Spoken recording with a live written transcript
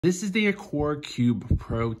This is the Aqara Cube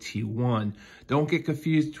Pro T1. Don't get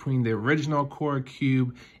confused between the original Aqara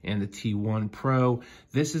Cube and the T1 Pro.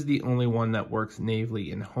 This is the only one that works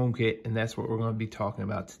natively in HomeKit, and that's what we're going to be talking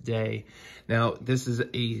about today. Now, this is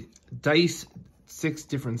a dice, 6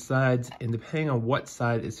 different sides, and depending on what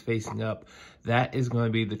side is facing up, that is going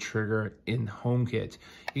to be the trigger in HomeKit.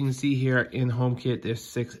 You can see here in HomeKit, there's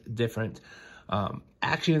 6 different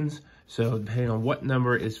actions. So depending on what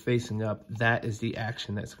number is facing up, that is the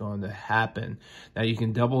action that's going to happen. Now you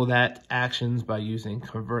can double that actions by using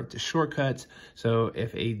convert to shortcuts. So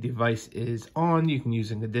if a device is on, you can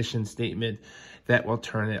use an addition statement that will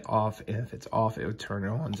turn it off. And if it's off, it would turn it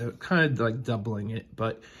on. So kind of like doubling it,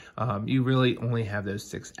 but you really only have those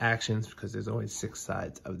 6 actions because there's only 6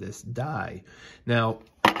 sides of this die. Now,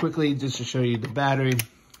 quickly, just to show you the battery,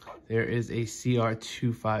 there is a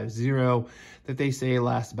CR250 that they say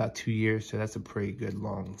lasts about 2 years, so that's a pretty good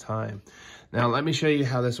long time. Now, let me show you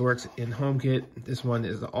how this works in HomeKit. This one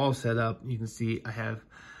is all set up. You can see I have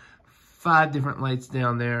 5 different lights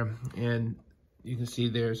down there, and you can see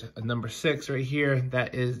there's a number 6 right here.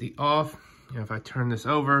 That is the off. And if I turn this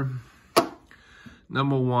over,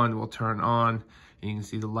 number 1 will turn on, and you can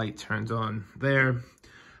see the light turns on there.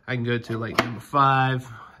 I can go to light number 5.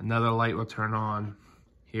 Another light will turn on.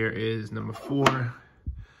 Here is number 4.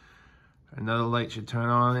 Another light should turn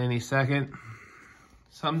on any second.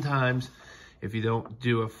 Sometimes, if you don't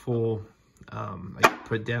do a full, like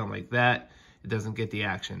put down like that, it doesn't get the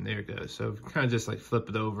action. There it goes. So kind of just like flip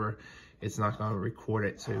it over. It's not going to record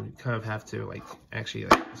it. So you kind of have to like actually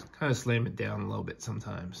like kind of slam it down a little bit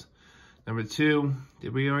sometimes. Number 2.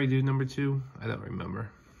 Did we already do number 2? I don't remember.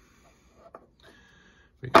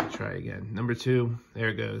 We can try again. Number 2, there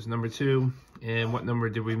it goes. Number 2, and what number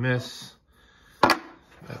did we miss?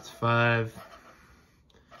 That's 5.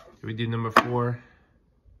 Did we do number 4?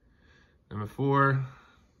 Number 4,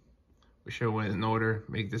 we should have went in order,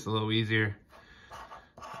 make this a little easier.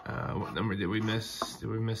 What number did we miss? Did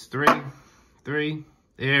we miss 3? 3,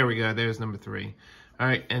 there we go, there's number 3. All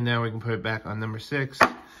right, and now we can put it back on number 6,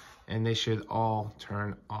 and they should all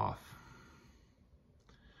turn off.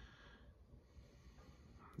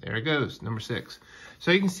 There it goes, number 6. So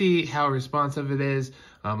you can see how responsive it is.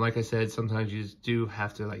 Like I said, sometimes you just do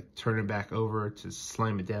have to like turn it back over to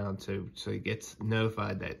slam it down so it gets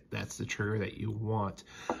notified that that's the trigger that you want.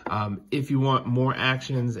 If you want more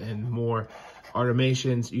actions and more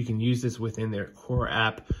automations, you can use this within their core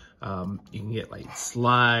app. You can get like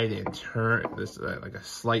slide and turn, this like a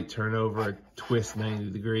slight turnover, twist 90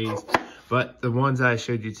 degrees. But the ones I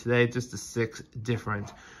showed you today, just the 6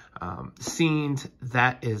 different scenes,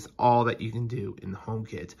 that is all that you can do in the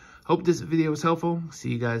HomeKit. Hope this video was helpful. See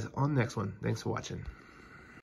you guys on the next one. Thanks for watching.